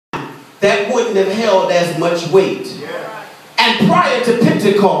that wouldn't have held as much weight. And prior to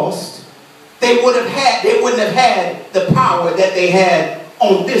Pentecost, they wouldn't have had the power that they had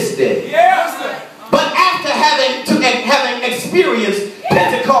on this day. But after having experienced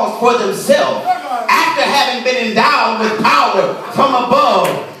Pentecost for themselves, after having been endowed with power from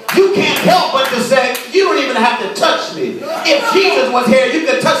above, you can't help but to say, you don't even have to touch me. If Jesus was here, you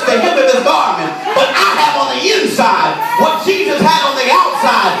could touch the hem of his garment. But I have on the inside what Jesus had on the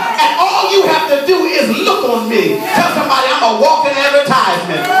outside. And all you have to do is look on me. Tell somebody, I'm a walking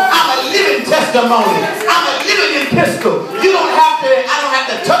advertisement. I'm a living testimony. I'm a living epistle. You don't have to, I don't have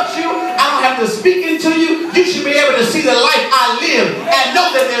to touch you. I don't have to speak into you. You should be able to see the life I live and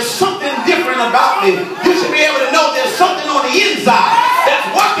know that there's something different about me. You should be able to know there's something on the inside that's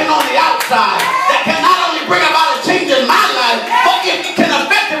working on the outside that can not only bring about a change in my life, but it can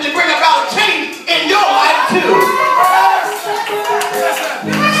effectively bring about a change in your life too.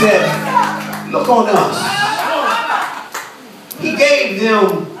 He said, look on us. He gave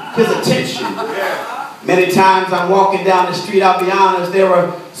them his attention. Many times I'm walking down the street, I'll be honest, there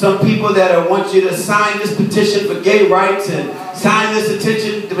are some people that want you to sign this petition for gay rights and sign this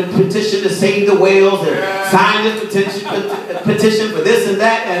petition to save the whales and sign this petition for this and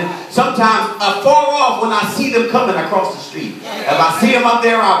that. And sometimes far off when I see them coming across the street, if I see them up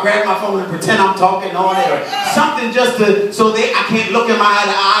there, I'll grab my phone and pretend I'm talking on it or something just to, so I can't look in my eye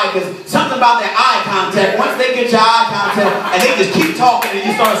to eye, because something about that eye contact, once they get your eye contact and they just keep talking and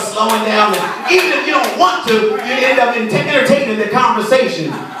you start slowing down, and even if you don't want to, you end up entertaining the conversation.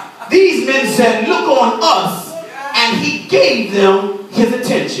 These men said, look on us, and he gave them his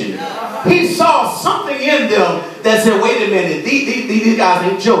attention. He saw something in them that said, wait a minute, these guys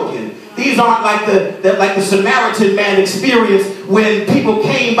ain't joking. These aren't like the Samaritan man experience when people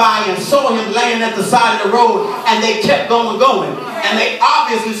came by and saw him laying at the side of the road and they kept going. And they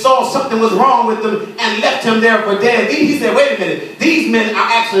obviously saw something was wrong with them and left him there for dead. He said, wait a minute, these men are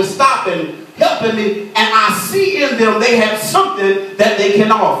actually stopping, helping me, and I see in them they have something that they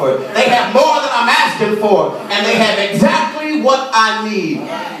can offer. They have more than I'm asking for, and they have exactly what I need.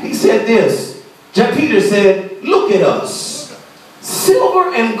 He said this. Peter said, look at us.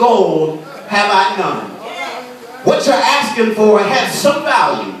 Silver and gold have I none. What you're asking for has some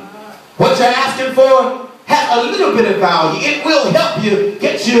value. What you're asking for has a little bit of value. It will help you,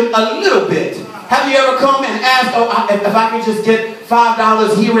 get you a little bit. Have you ever come and asked, oh, if I could just get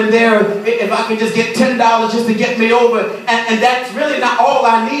 $5 here and there, if I could just get $10 just to get me over, and that's really not all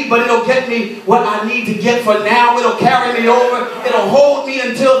I need, but it'll get me what I need to get for now. It'll carry me over. It'll hold me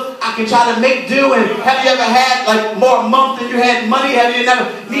until I can try to make do. And have you ever had like more month than you had money? Have you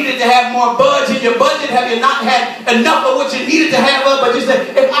never needed to have more budget in your budget? Have you not had enough of what you needed to have up, but you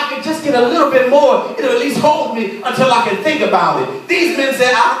said, if I could just get a little bit more, it'll at least hold me until I can think about it. These men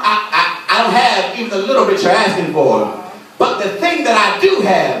said, I don't have even a little bit you're asking for. But the thing that I do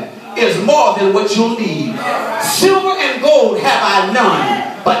have is more than what you'll need. Silver and gold have I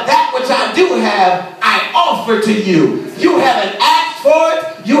none, but that which I do have, I offer to you. You haven't asked for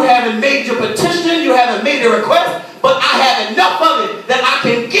it. You haven't made your petition. You haven't made a request. But I have enough of it that I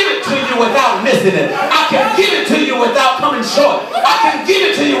can give it to you without missing it. I can give it to you without coming short. I can give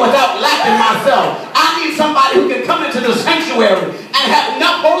it to you without lacking myself. I need somebody who can come into the sanctuary and have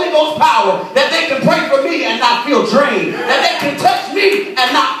enough Holy Ghost power that they can pray for me and not feel drained. That they can touch me and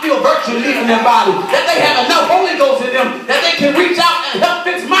not feel virtue leaving their body. That they have enough Holy Ghost in them that they can reach out and help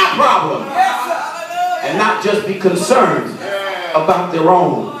fix my problem. And not just be concerned about their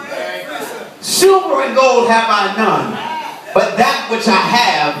own. Silver and gold have I none, but that which I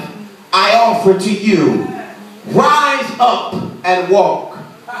have, I offer to you. Rise up and walk.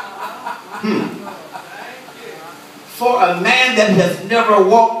 For a man that has never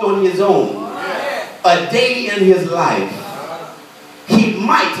walked on his own a day in his life, he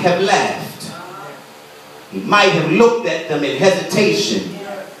might have laughed. He might have looked at them in hesitation,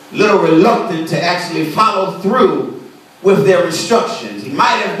 a little reluctant to actually follow through with their instructions. He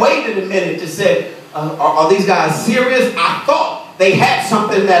might have waited a minute to say, are these guys serious? I thought they had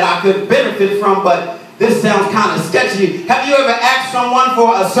something that I could benefit from, but this sounds kind of sketchy. Have you ever asked someone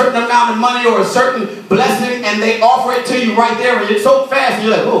for a certain amount of money or a certain blessing and they offer it to you right there and it's so fast and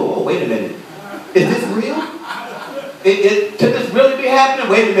you're like, whoa, wait a minute. Is this real? Could this really be happening?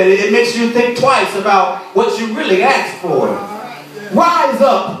 Wait a minute. It makes you think twice about what you really asked for. Rise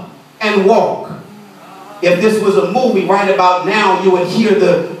up and walk. If this was a movie right about now, you would hear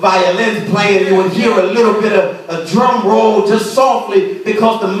the violins playing, you would hear a little bit of a drum roll just softly,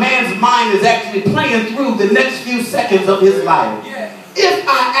 because the man's mind is actually playing through the next few seconds of his life. If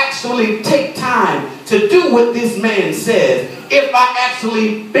I actually take time to do what this man says, if I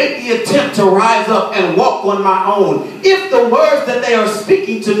actually make the attempt to rise up and walk on my own, if the words that they are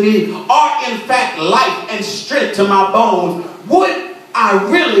speaking to me are in fact life and strength to my bones, would I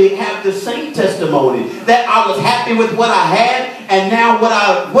really have the same testimony that I was happy with what I had, and now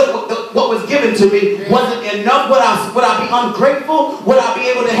what was given to me wasn't enough? Would I be ungrateful? Would I be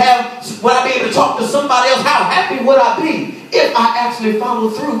able to talk to somebody else? How happy would I be if I actually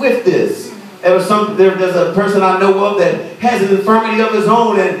followed through with this? There's a person I know of that has an infirmity of his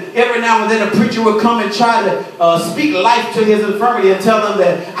own, and every now and then a preacher will come and try to speak life to his infirmity and tell them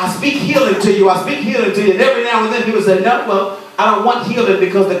that I speak healing to you, I speak healing to you. And every now and then he would say, no, well, I don't want healing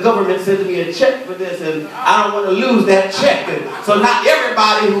because the government sent me a check for this, and I don't want to lose that check. And so not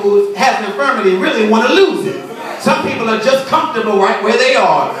everybody who has an infirmity really want to lose it. Some people are just comfortable right where they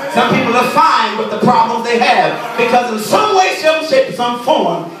are. Some people are fine with the problems they have because in some way, some shape, some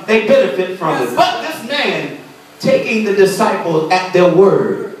form, they benefit from it. But this man, taking the disciples at their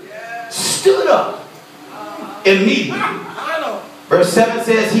word, stood up immediately. Verse 7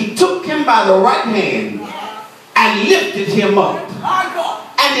 says, he took him by the right hand and lifted him up.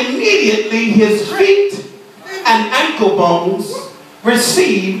 And immediately his feet and ankle bones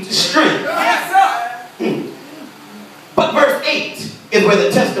received strength. But verse 8 is where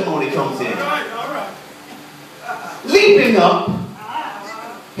the testimony comes in. Leaping up,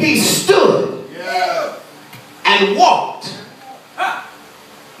 he stood and walked.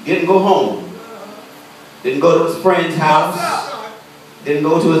 He didn't go home. Didn't go to his friend's house. Didn't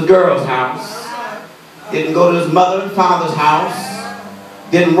go to his girl's house. Didn't go to his mother and father's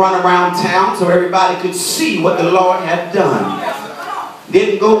house. Didn't run around town so everybody could see what the Lord had done.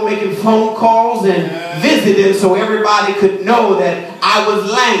 Didn't go making phone calls and visiting so everybody could know that I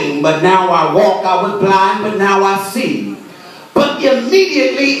was lame, but now I walk. I was blind, but now I see. But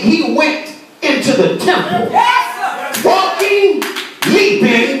immediately he went into the temple, walking,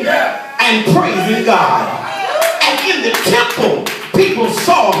 leaping, and praising God. And in the temple, people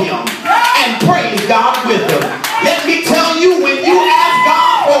saw him and praised God with him. Let me tell you, when you ask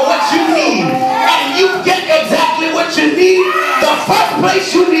God for what you need and you get exactly what you need, the first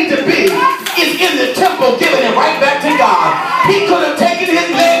place you need to be is in the temple, giving it right back to God. He could have taken his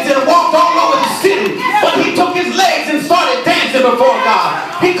legs and walked all over the city, but he took his legs and started dancing before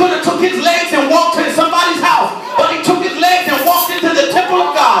God. He could have took his legs and walked to somebody's house, but he took his legs and walked into the temple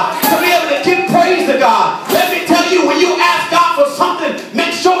of God to be able to give praise to God. Let me tell you, when you ask God for something,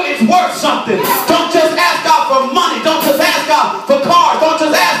 make sure it's worth something. Don't just ask God for money. Don't just ask God for cars. Don't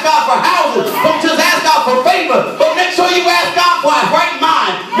just ask God for houses. Don't just ask God for favor. But make sure you ask God for a right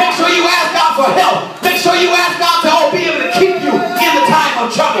mind. Make sure you ask God for help. Make sure you ask God to be able to keep you in the time of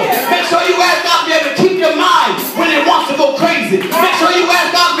trouble. Make sure you ask God to be able to keep your mind when it wants to go crazy. Make sure you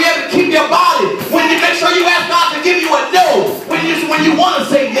ask God to be able to keep your body. Make sure you ask God to give you a no when you want to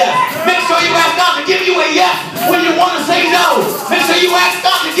say yes. Make sure you ask God to give you a yes when you want to say no. Make sure you ask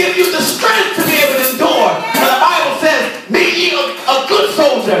God to give you the strength to be able to endure. And the Bible says, be ye a good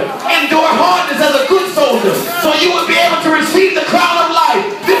soldier. Endure hardness as a good soldier. So you will be able to receive the crown of life.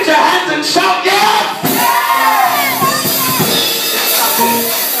 Lift your hands and shout, yes!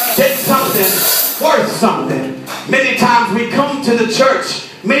 Get something worth something. Many times we come to the church.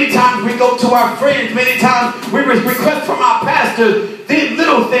 Many times we go to our friends. Many times we request from our pastor these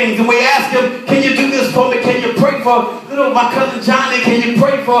little things, and we ask him, can you do this for me? Can you pray for my cousin Johnny? Can you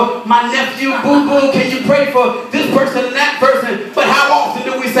pray for my nephew Boo Boo? Can you pray for this person and that person? But how often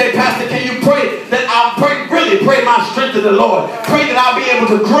do we say, Pastor, can you pray that I'll really pray my strength to the Lord? Pray that I'll be able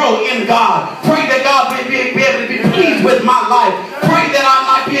to grow in God. Pray that God be able to be pleased with my life. Pray that I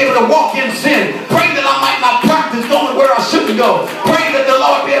might be able to walk in sin. Pray that I might not practice going where I shouldn't go. Pray that the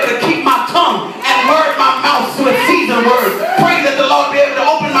Lord be able to keep my tongue and word my mouth to a seasoned word. Pray that the Lord be able to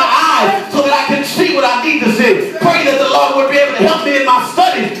open my eyes so that I can see what I need to see. Pray that the Lord would be able to help me in my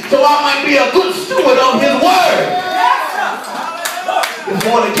studies so I might be a good steward of his word. If you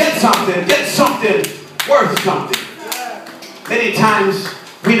want to get something worth something. Many times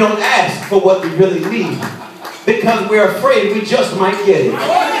we don't ask for what we really need because we're afraid we just might get it.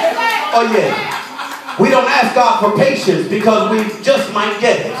 Oh yeah. We don't ask God for patience because we just might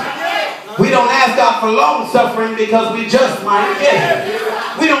get it. We don't ask God for long suffering because we just might get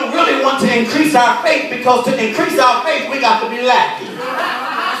it. We don't really want to increase our faith because to increase our faith we got to be lacking.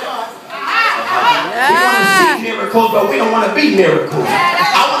 We want to see miracles, but we don't want to be miracles.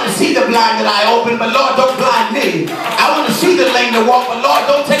 I want to see the blind that I open, but Lord, don't blind me. I want to see the lame to walk, but Lord,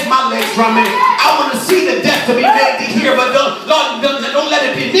 don't take my legs from me. I want to see the deaf to be made to hear, but Lord, don't let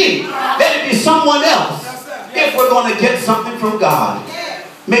it be me. Let it be someone else. If we're going to get something from God,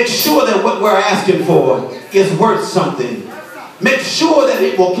 Make sure that what we're asking for is worth something. Make sure that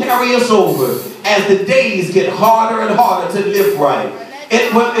it will carry us over as the days get harder and harder to live right.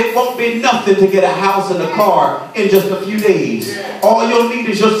 It won't be nothing to get a house and a car in just a few days. All you'll need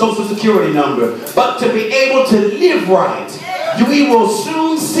is your social security number. But to be able to live right, we will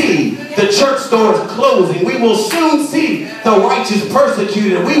soon see the church doors closing. We will soon see the righteous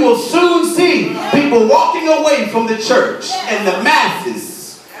persecuted. We will soon see people walking away from the church and the masses.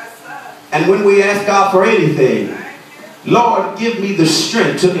 And when we ask God for anything, Lord, give me the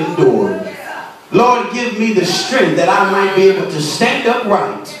strength to endure. Lord, give me the strength that I might be able to stand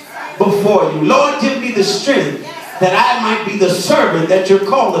upright before you. Lord, give me the strength that I might be the servant that you're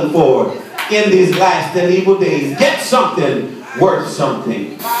calling for in these last and evil days. Get something worth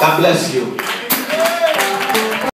something. God bless you.